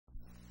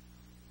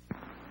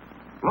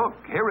Look,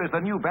 here is the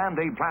new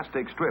Band-Aid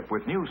plastic strip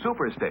with new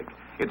Super Stick.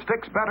 It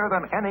sticks better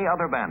than any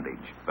other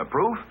bandage. The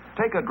proof?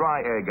 Take a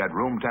dry egg at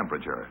room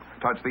temperature.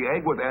 Touch the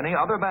egg with any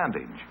other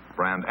bandage.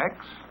 Brand X,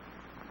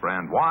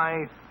 brand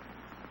Y,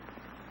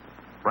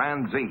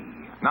 brand Z.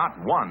 Not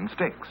one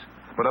sticks.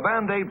 But a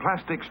Band-Aid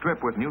plastic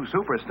strip with new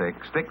Super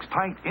Stick sticks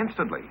tight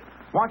instantly.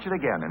 Watch it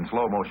again in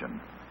slow motion.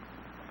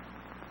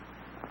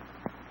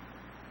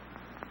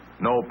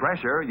 No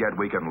pressure, yet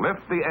we can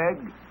lift the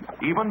egg,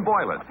 even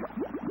boil it.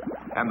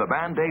 And the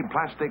Band-Aid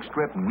plastic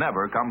strip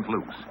never comes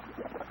loose.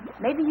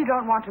 Maybe you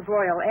don't want to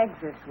broil eggs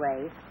this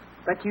way,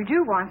 but you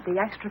do want the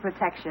extra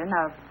protection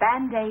of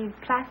Band-Aid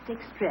plastic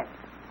strips.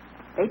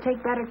 They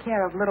take better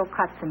care of little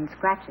cuts and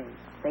scratches.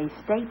 They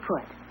stay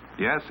put.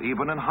 Yes,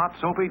 even in hot,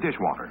 soapy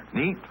dishwater.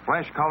 Neat,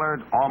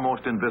 flesh-colored,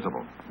 almost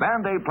invisible.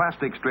 Band-Aid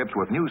plastic strips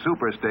with new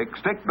Super Stick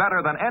stick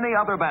better than any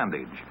other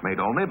bandage. Made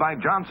only by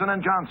Johnson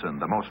 & Johnson,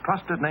 the most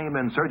trusted name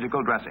in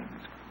surgical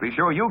dressings. Be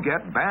sure you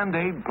get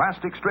Band-Aid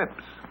plastic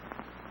strips.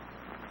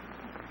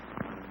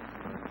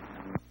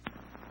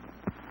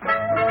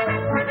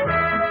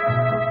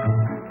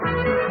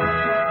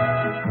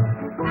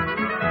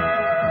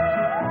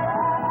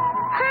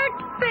 Hurt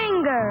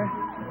finger.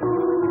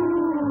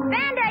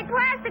 Band-Aid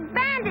plastic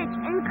bandage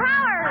in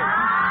color.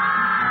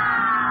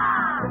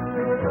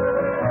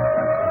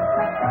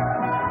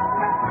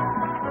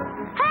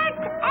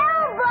 Hurt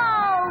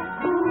elbow.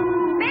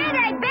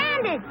 Band-Aid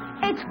bandage.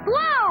 It's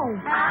blue.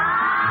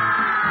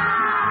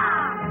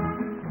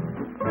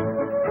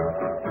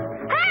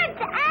 Hurt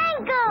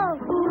ankle.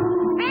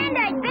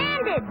 Band-Aid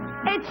bandage.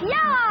 It's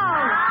yellow.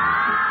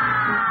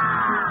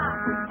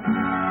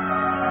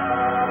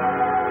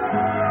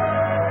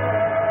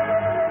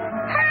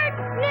 Hurt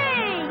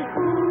knee.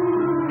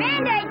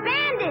 Band-Aid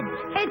bandage.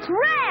 It's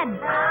red.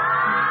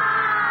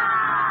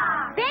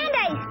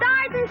 Band-Aid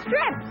stars and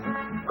strips.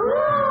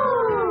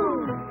 Ooh.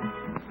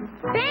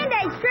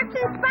 Band-Aid strips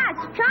and spots.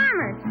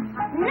 Charmers.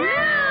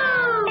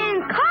 New. In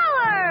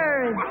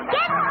colors.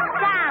 Get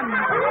some.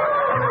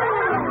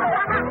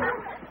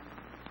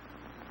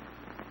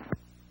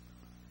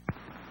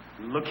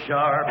 Look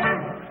sharp,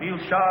 feel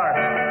sharp,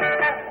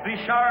 be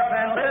sharp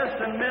and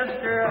listen,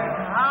 mister.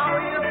 How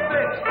are you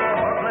fixed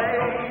for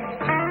blades?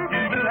 Do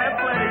you have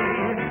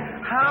blades?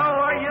 How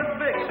are you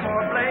fixed for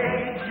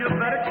blades? You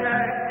better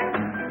check.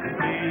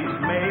 Please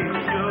make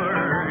sure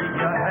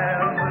you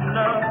have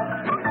enough,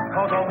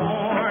 'cause a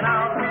worn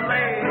out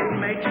blade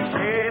makes you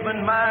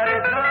shaving mighty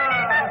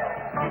tough.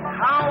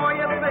 How are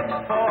you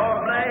fixed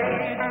for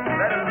blades?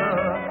 Better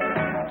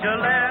look.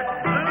 Gillette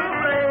blue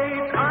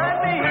blades, I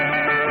mean.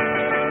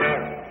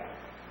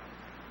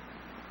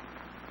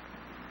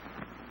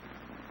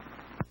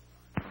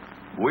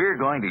 We're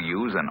going to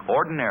use an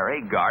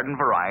ordinary garden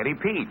variety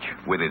peach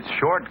with its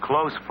short,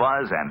 close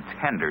fuzz and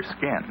tender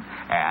skin,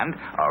 and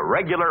a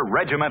regular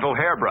regimental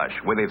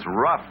hairbrush with its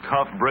rough,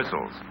 tough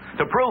bristles,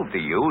 to prove to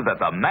you that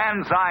the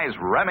man-sized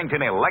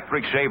Remington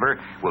electric shaver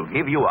will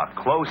give you a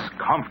close,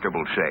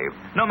 comfortable shave,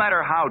 no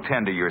matter how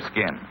tender your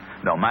skin,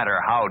 no matter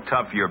how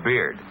tough your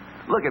beard.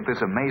 Look at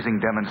this amazing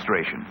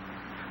demonstration.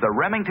 The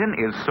Remington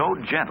is so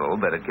gentle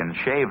that it can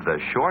shave the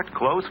short,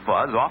 close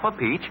fuzz off a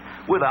peach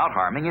without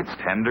harming its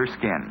tender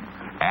skin.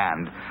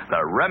 And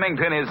the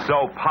Remington is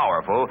so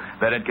powerful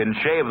that it can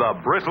shave the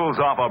bristles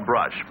off a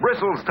brush,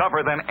 bristles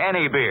tougher than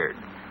any beard.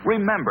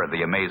 Remember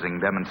the amazing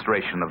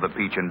demonstration of the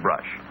peach and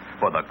brush.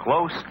 For the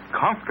close,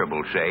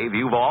 comfortable shave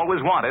you've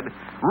always wanted,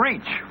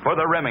 reach for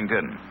the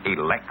Remington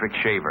electric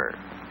shaver.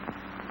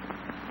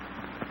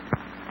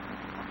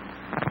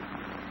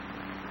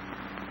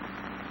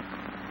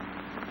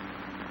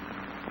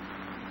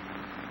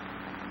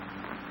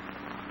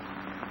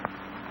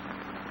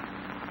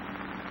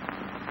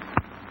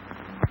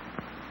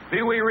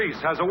 Pee-wee Reese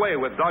has a way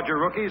with Dodger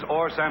rookies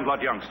or Sandlot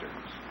youngsters.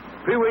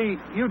 Pee-wee,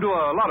 you do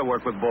a lot of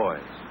work with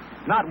boys.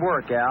 Not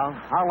work, Al.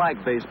 I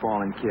like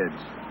baseball and kids.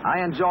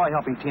 I enjoy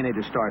helping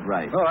teenagers start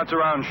right. Oh, that's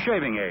around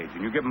shaving age.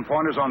 And you give them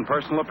pointers on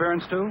personal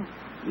appearance, too?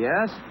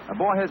 Yes, a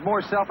boy has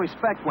more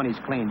self-respect when he's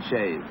clean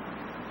shaved.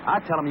 I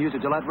tell him to use a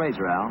Gillette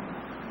razor, Al.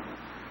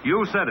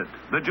 You said it.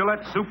 The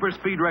Gillette Super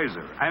Speed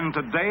Razor. And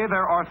today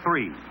there are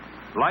 3.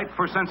 Light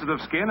for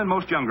sensitive skin and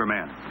most younger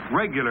men.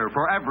 Regular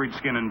for average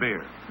skin and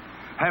beard.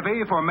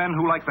 Heavy for men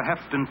who like the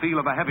heft and feel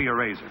of a heavier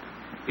razor.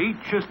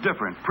 Each is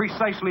different,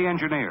 precisely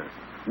engineered.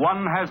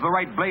 One has the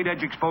right blade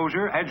edge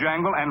exposure, edge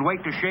angle, and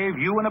weight to shave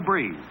you in a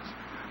breeze.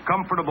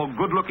 Comfortable,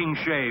 good-looking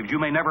shaves you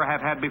may never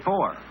have had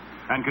before.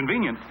 And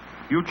convenient.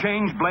 You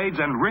change blades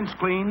and rinse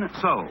clean,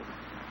 so.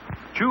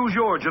 Choose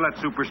your Gillette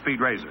Super Speed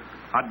Razor.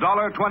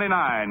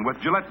 $1.29 with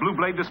Gillette Blue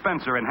Blade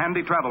dispenser and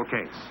handy travel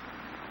case.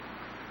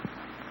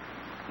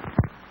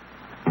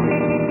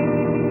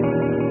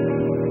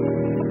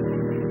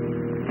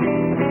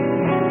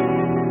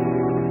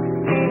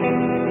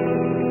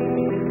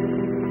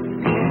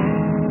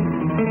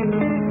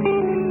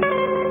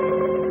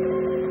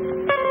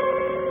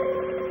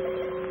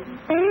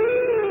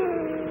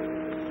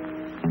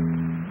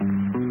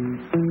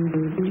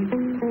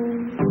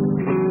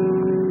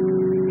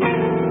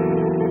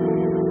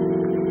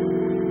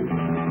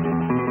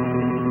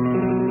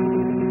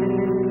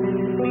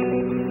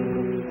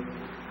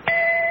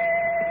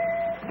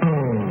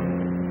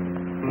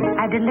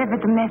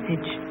 delivered the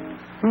message.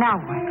 Now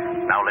what?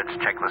 Now let's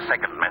check the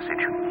second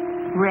message.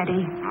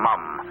 Ready?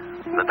 Mum,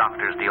 the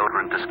doctor's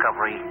deodorant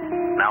discovery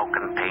now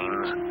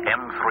contains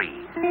M3.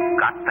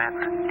 Got that?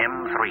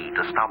 M3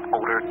 to stop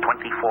odor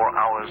 24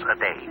 hours a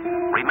day.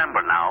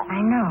 Remember now. I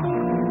know.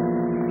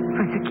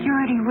 For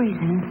security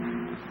reasons,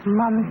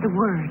 Mum's the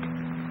word.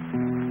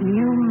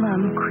 New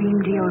Mum cream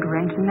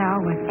deodorant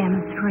now with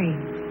M3.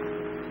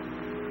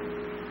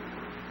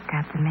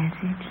 Got the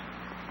message?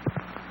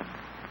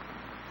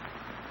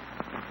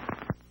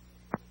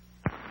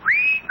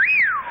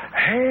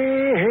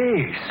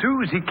 Hey,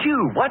 Susie Q,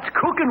 what's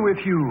cooking with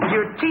you?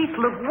 Your teeth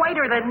look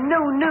whiter than new.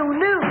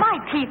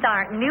 My teeth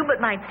aren't new, but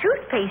my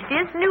toothpaste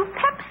is new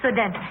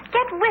Pepsodent.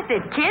 Get with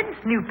it, kids.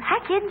 New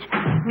package,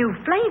 new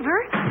flavor,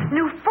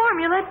 new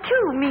formula,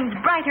 too. Means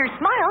brighter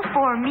smiles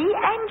for me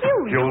and you.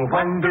 You'll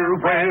wonder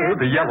where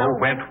the yellow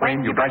went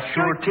when you brush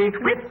your teeth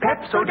with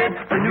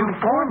Pepsodent. The new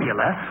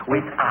formula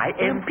with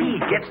IMP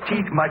gets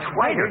teeth much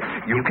whiter.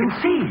 You can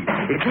see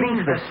it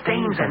cleans the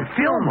stains and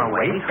film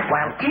away,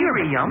 while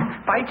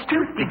Irium fights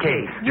tooth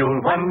decay.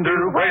 You'll wonder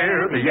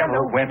where the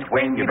yellow went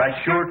when you brush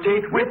your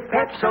teeth with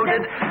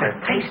Pepsodent. The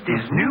taste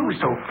is new,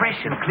 so fresh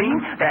and clean.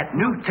 That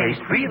new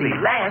taste really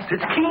lasts,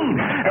 it's keen.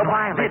 And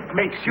while it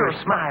makes your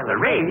smile a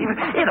rave,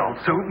 it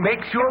also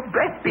makes your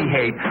breath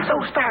behave. So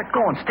start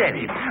going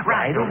steady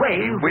right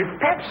away with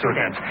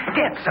Pepsodent.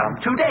 Get some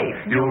today.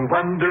 You'll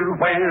wonder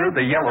where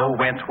the yellow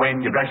went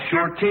when you brush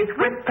your teeth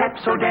with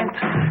Pepsodent.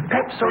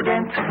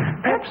 Pepsodent,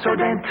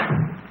 Pepsodent.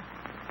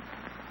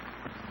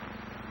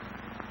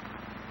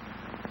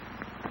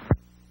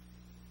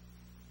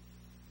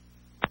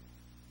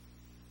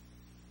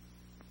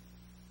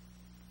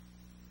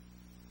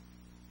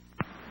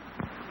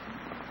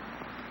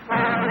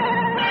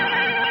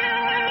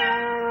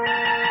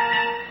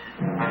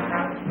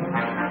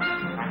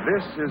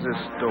 This is a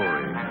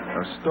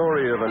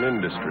story of an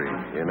industry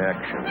in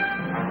action.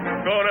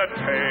 Gonna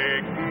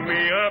take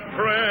me a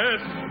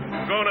press,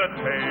 gonna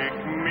take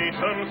me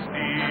some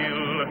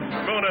steel,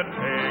 gonna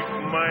take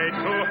my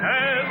two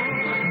hands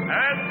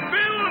and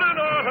build an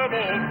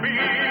automobile.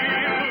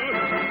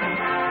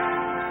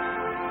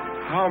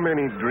 How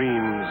many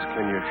dreams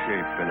can you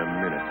shape in a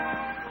minute,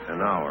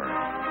 an hour?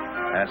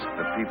 Ask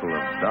the people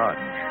of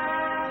Dodge.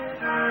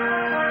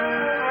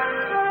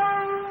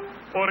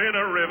 Put in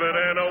a rivet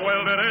and a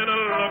welded and a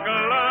look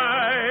alive.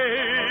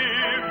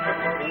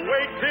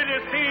 Wait till you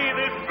see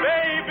this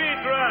baby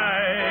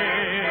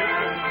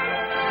drive.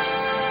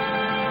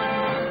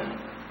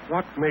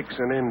 What makes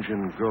an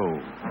engine go?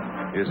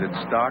 Is it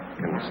stock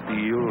and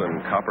steel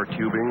and copper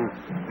tubing,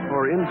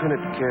 or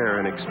infinite care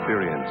and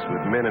experience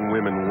with men and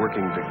women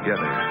working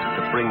together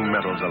to bring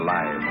metals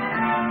alive?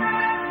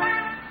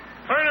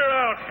 Turn her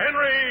out,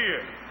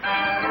 Henry!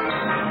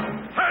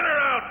 Turn her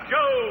out,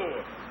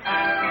 Joe!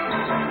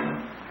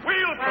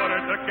 We'll put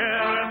her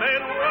together,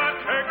 then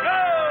watch her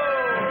go!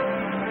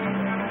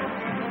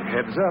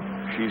 Heads up,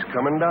 she's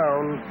coming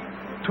down.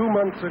 2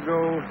 months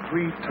ago,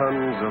 3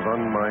 tons of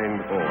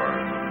unmined ore.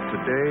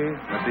 Today,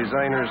 a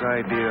designer's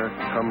idea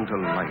come to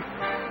life.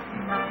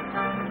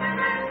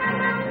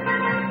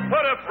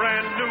 Put a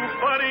brand new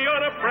body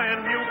on a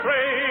brand new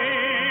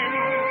frame.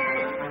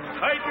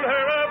 Tighten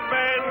her up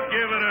and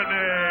give it a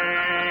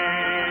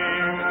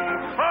name.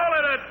 Call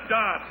it a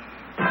dot.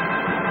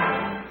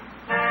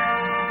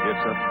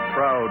 It's a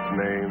proud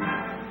name.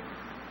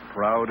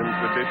 Proud in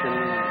tradition,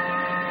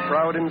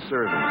 proud in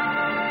service.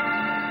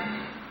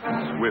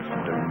 Swift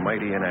and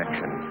mighty in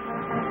action.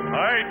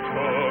 I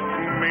took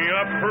me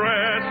a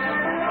press,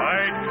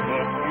 I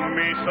took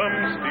me some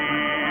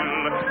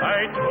steel, I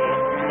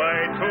took my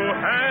two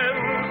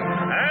hands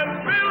and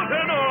built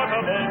an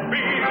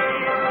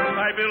automobile.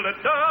 I built a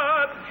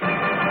Dodge,